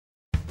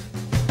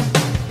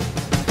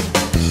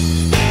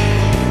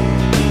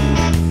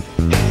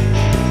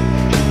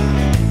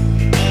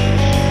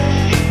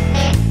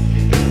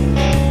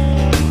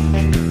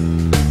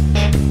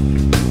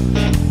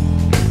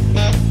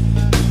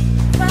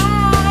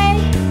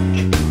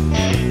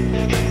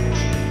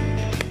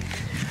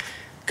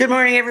Good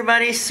morning,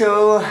 everybody.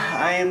 So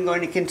I am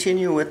going to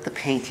continue with the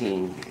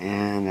painting,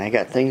 and I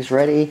got things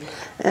ready,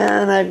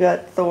 and I've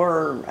got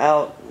Thor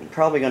out,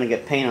 probably going to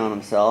get paint on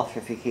himself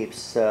if he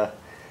keeps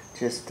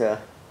just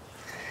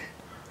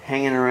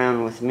hanging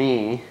around with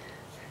me.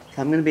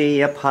 So I'm going to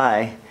be up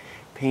high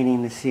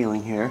painting the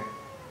ceiling here,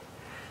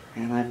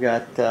 and I've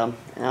got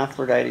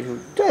Aphrodite who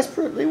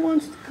desperately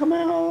wants to come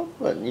out,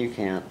 but you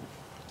can't.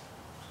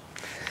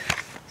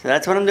 So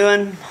that's what I'm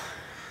doing.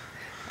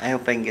 I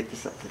hope I can get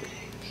this up today.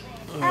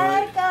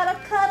 Right. I got a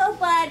cuddle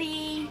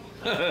buddy.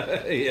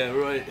 Yeah,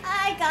 right.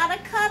 I got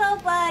a cuddle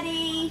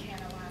buddy.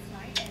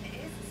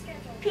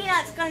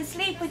 Peanut's gonna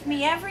sleep with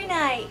me every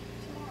night.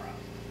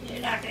 You're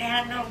not gonna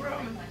have no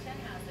room.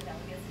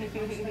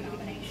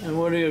 And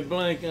what are you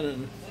blanking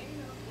and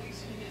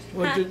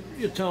what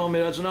you telling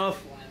me that's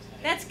enough?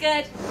 That's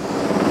good.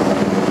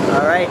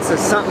 Alright, so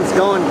something's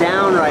going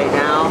down right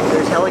now.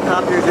 There's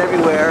helicopters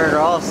everywhere. They're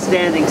all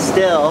standing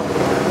still.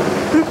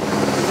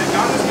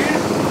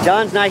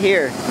 John's not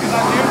here. He's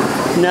not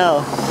here?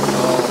 No.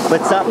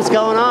 But something's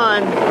going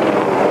on.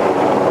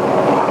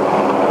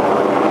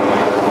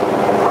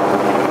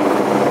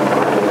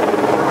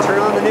 Turn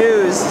on the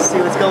news, see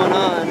what's going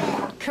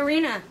on.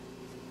 Corinna,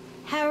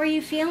 how are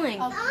you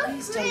feeling? Oh,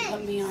 please don't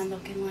put me on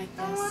looking like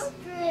this.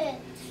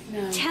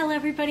 No. Tell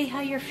everybody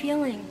how you're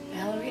feeling.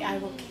 Valerie, I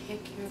will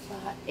kick your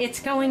butt. It's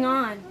going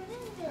on.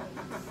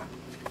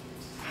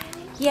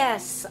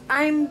 Yes,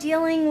 I'm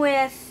dealing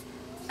with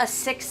a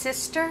sick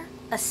sister,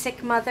 a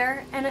sick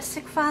mother, and a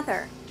sick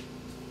father.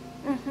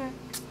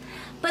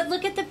 But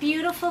look at the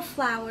beautiful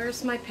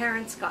flowers my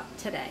parents got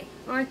today.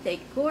 Aren't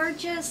they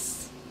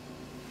gorgeous?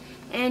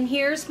 And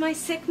here's my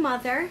sick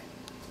mother.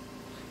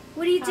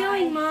 What are you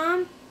doing,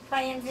 Mom?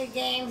 Playing the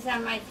games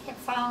on my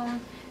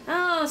phone.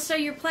 Oh, so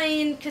you're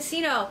playing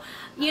casino.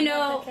 You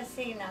know, the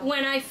casino.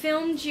 when I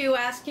filmed you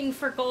asking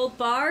for gold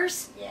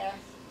bars, Yeah.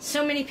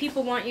 so many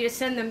people want you to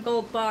send them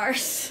gold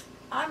bars.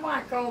 I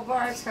want gold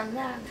bars from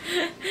them.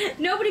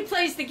 Nobody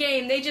plays the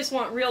game. They just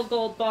want real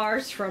gold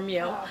bars from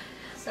you. Oh,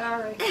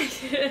 sorry.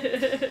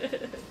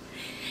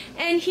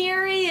 And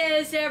here he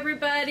is,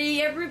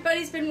 everybody.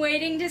 Everybody's been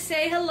waiting to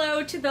say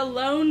hello to the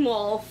lone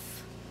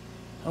wolf.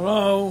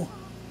 Hello.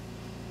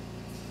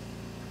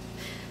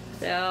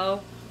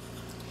 So,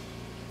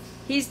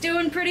 he's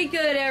doing pretty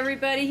good,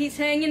 everybody. He's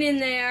hanging in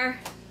there.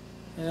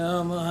 Yeah,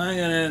 I'm hanging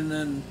in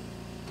and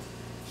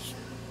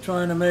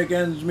trying to make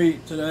ends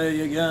meet today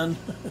again.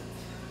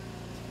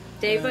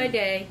 Day by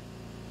day.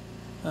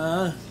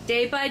 Huh?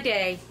 Day by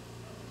day.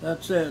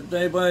 That's it,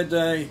 day by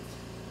day.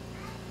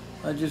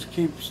 I just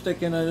keep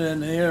sticking it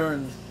in here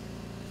and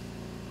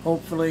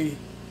hopefully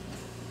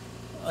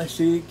I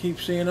keep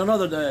seeing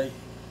another day.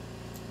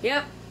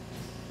 Yep.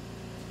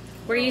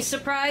 Were you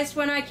surprised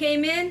when I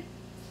came in?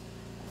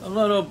 A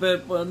little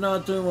bit, but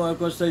not too much,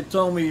 because they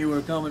told me you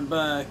were coming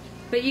back.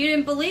 But you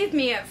didn't believe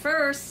me at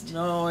first.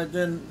 No, I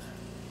didn't.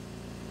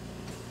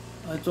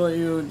 I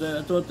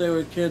thought they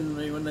were kidding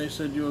me when they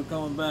said you were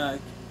coming back.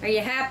 Are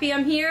you happy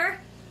I'm here?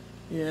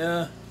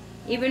 Yeah.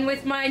 Even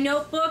with my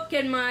notebook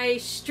and my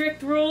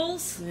strict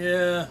rules?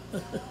 Yeah.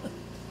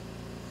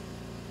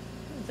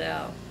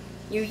 So,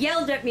 you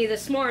yelled at me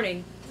this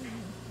morning.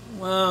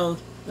 Well,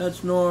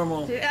 that's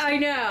normal. I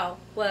know.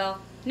 Well,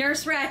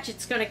 Nurse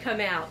Ratchet's gonna come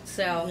out,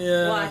 so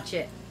Yeah. watch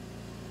it.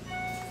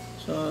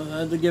 So I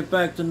had to get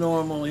back to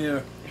normal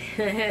here.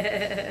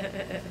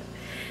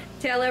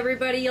 Tell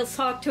everybody you'll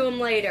talk to him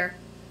later.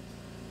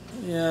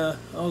 Yeah,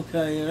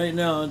 okay. Right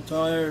now I'm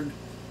tired.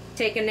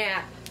 Take a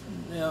nap.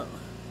 Yeah.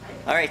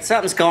 Alright,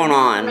 something's going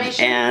on,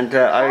 and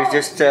I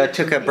just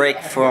took a break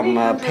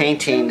from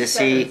painting to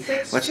see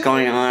what's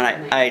going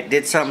on. I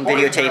did some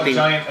videotaping,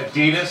 Giant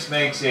Adidas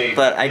makes a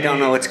but I don't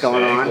know what's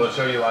going on. We'll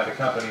show you why the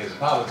company is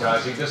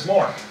apologizing this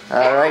morning.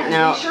 Right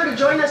now, Be sure to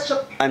join us.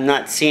 I'm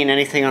not seeing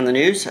anything on the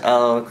news.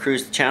 I'll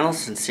cruise the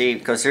channels and see,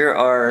 because there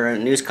are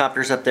news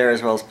copters up there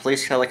as well as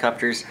police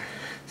helicopters.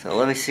 So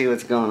let me see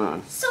what's going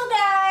on. So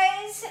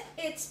guys,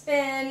 it's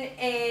been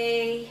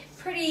a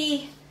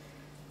pretty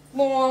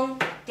long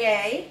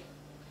day.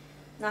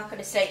 Not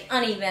going to say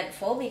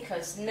uneventful,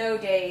 because no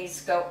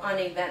days go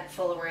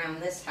uneventful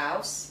around this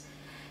house.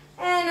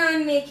 And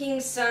I'm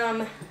making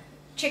some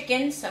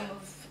chicken, some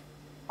of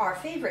our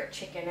favorite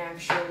chicken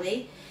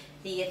actually.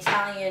 The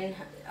Italian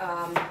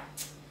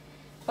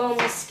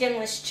boneless,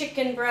 skinless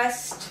chicken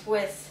breast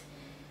with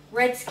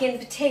red skin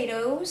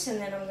potatoes, and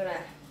then I'm going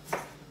to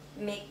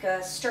make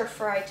a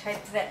stir-fry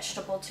type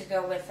vegetable to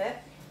go with it.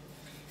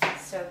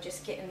 So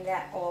just getting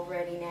that all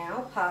ready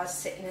now. Pa's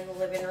sitting in the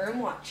living room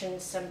watching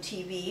some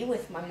TV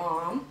with my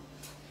mom.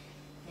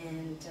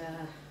 And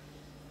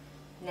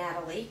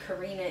Natalie,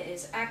 Corinna,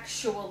 is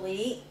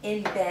actually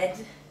in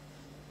bed,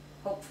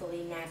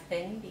 hopefully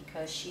napping,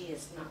 because she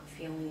is not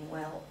feeling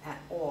well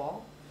at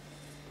all.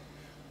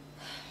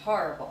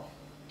 Horrible.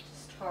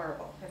 Just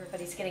horrible.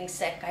 Everybody's getting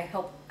sick. I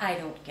hope I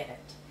don't get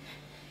it.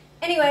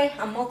 Anyway,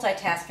 I'm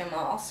multitasking. I'm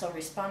also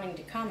responding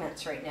to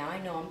comments right now.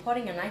 I know I'm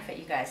pointing a knife at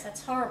you guys.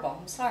 That's horrible.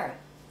 I'm sorry.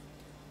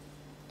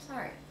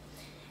 Sorry.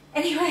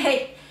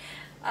 Anyway,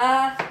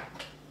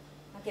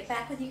 I'll get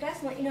back with you guys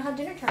and let you know how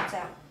dinner turns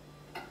out.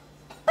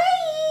 Bye!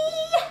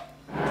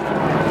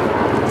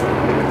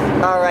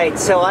 Alright,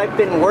 so I've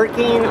been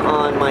working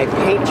on my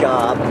paint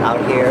job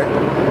out here.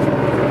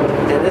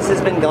 And this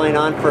has been going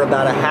on for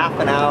about a half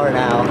an hour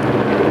now.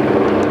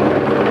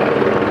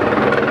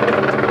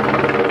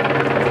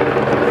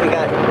 We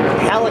got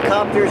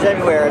helicopters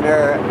everywhere,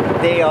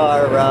 and they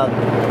are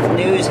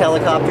news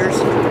helicopters.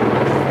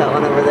 Got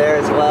one over there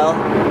as well.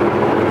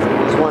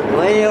 There's one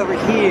way over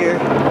here.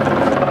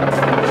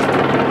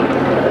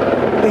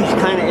 He's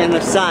kind of in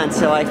the sun,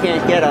 so I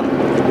can't get him.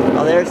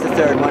 Oh, there's the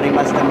third one. He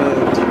must have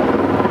moved.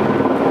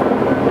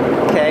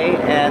 Okay,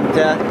 and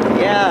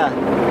yeah.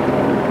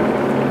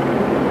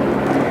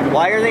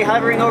 Why are they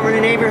hovering over the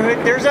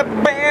neighborhood? There's a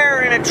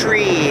bear in a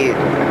tree.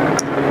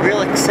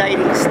 Real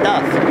exciting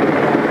stuff.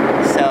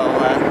 So,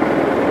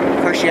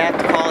 of course, you have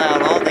to call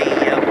out all the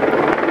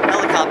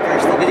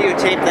helicopters to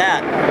videotape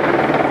that.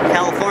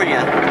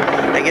 California.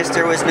 I guess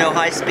there was no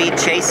high-speed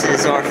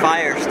chases or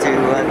fires to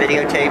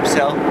videotape,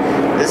 so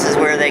this is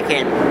where they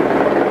came.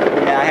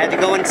 Yeah, I had to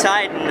go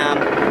inside and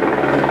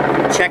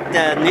check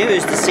the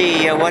news to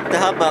see what the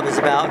hubbub is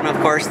about, and of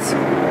course,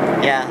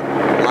 yeah,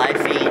 live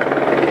feed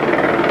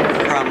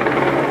from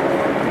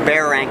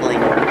bear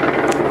wrangling.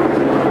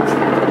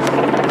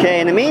 Okay,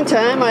 in the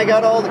meantime, I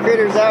got all the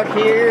critters out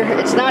here.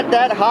 It's not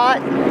that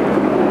hot.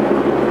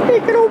 Hey,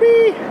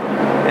 Kenobi!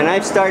 And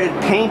I've started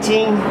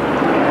painting.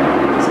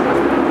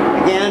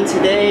 Again,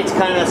 today it's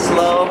kind of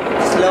slow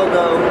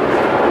go.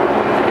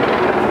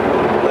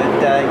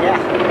 But, yeah.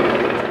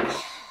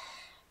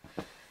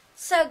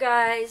 So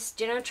guys,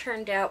 dinner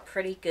turned out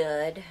pretty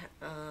good.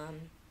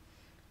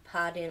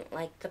 Pa didn't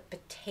like the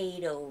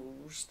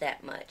potatoes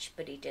that much,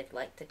 but he did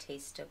like the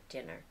taste of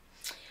dinner.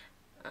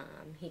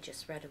 He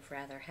just would have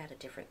rather had a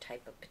different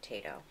type of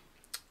potato.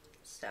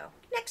 So,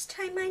 next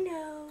time I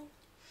know.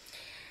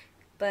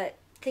 But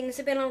things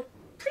have been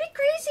pretty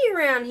crazy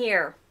around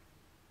here.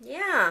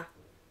 Yeah,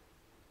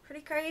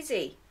 pretty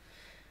crazy.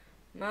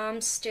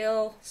 Mom's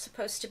still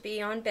supposed to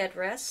be on bed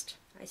rest.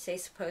 I say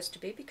supposed to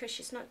be because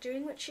she's not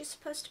doing what she's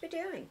supposed to be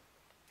doing.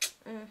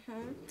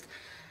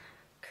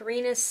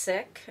 Corinna's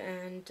sick,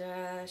 and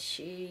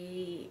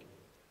she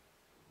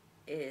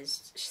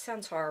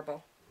sounds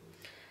horrible.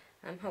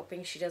 I'm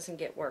hoping she doesn't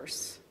get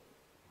worse.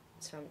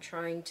 So I'm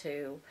trying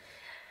to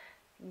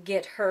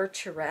get her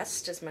to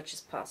rest as much as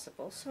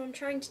possible. So I'm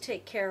trying to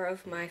take care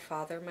of my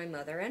father, my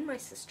mother, and my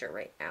sister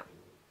right now.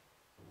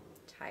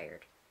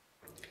 Tired.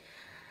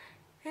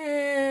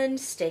 And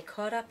stay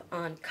caught up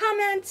on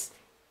comments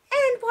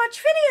and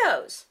watch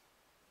videos.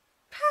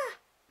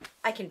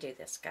 I can do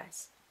this,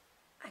 guys.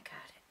 I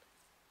got it.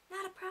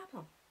 Not a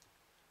problem.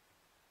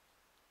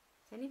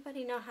 Does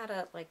anybody know how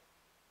to, like,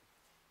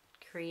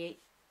 create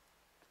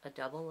a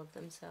double of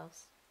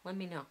themselves? Let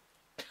me know.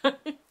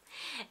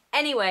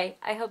 Anyway,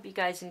 I hope you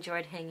guys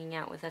enjoyed hanging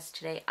out with us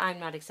today. I'm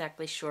not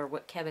exactly sure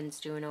what Kevin's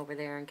doing over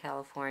there in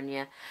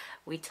California.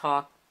 We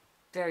talked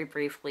very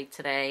briefly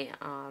today.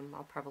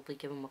 I'll probably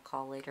give him a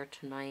call later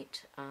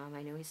tonight.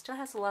 I know he still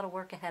has a lot of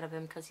work ahead of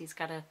him because he's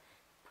got to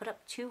put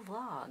up 2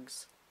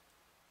 vlogs.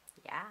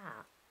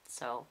 Yeah.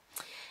 So,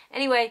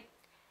 anyway,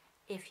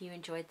 if you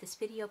enjoyed this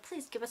video,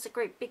 please give us a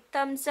great big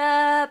thumbs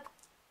up.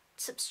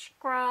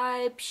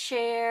 Subscribe,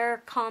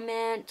 share,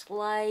 comment,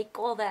 like,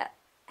 all that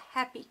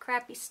happy,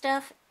 crappy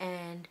stuff.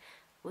 And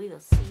we will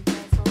see you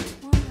guys all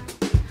tomorrow.